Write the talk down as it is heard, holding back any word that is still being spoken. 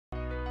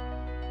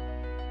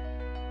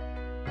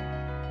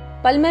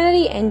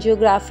Pulmonary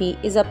angiography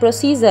is a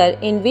procedure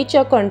in which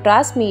a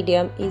contrast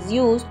medium is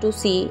used to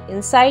see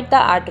inside the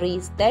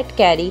arteries that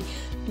carry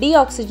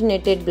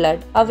deoxygenated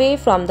blood away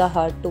from the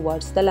heart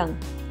towards the lung.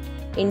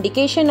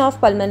 Indication of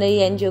pulmonary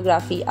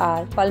angiography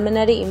are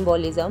pulmonary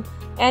embolism,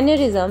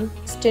 aneurysm,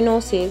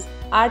 stenosis,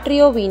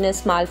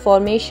 arteriovenous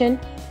malformation,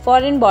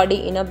 foreign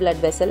body in a blood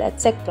vessel,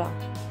 etc.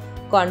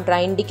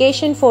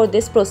 Contraindication for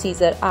this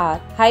procedure are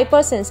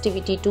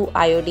hypersensitivity to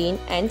iodine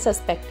and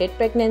suspected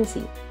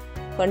pregnancy.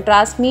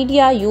 Contrast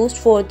media used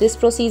for this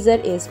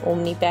procedure is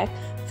Omnipaque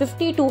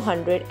 50 to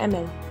 100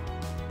 ml.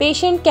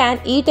 Patient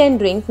can eat and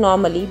drink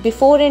normally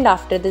before and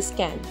after the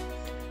scan.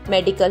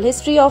 Medical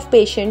history of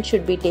patient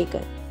should be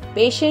taken.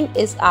 Patient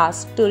is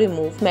asked to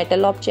remove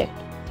metal object.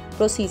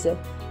 Procedure: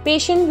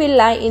 patient will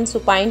lie in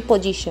supine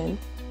position.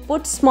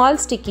 Put small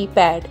sticky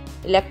pad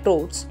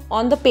electrodes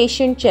on the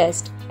patient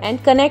chest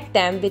and connect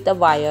them with a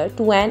wire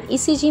to an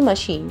ECG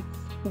machine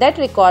that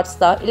records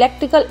the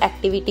electrical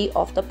activity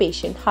of the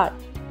patient heart.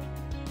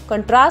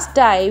 Contrast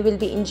dye will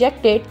be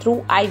injected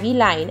through IV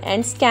line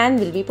and scan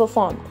will be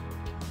performed.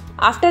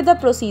 After the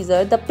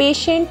procedure, the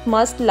patient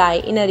must lie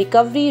in a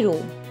recovery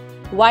room.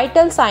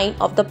 Vital signs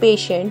of the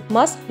patient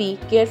must be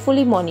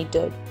carefully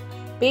monitored.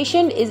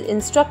 Patient is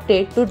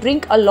instructed to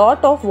drink a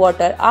lot of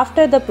water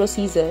after the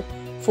procedure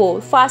for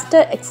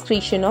faster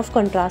excretion of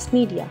contrast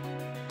media.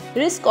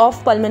 Risk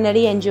of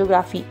pulmonary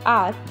angiography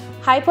are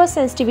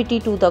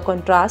hypersensitivity to the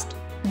contrast,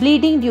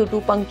 bleeding due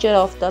to puncture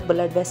of the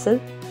blood vessel,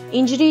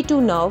 injury to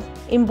nerve,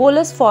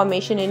 embolus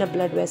formation in a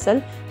blood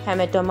vessel,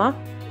 hematoma,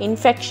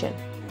 infection.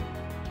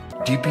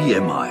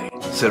 DPMI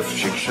सिर्फ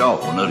शिक्षा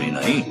हुनर ही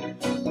नहीं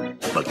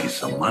बल्कि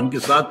सम्मान के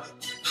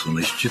साथ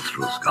सुनिश्चित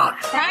रोजगार।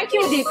 Thank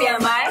you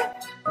DPMI.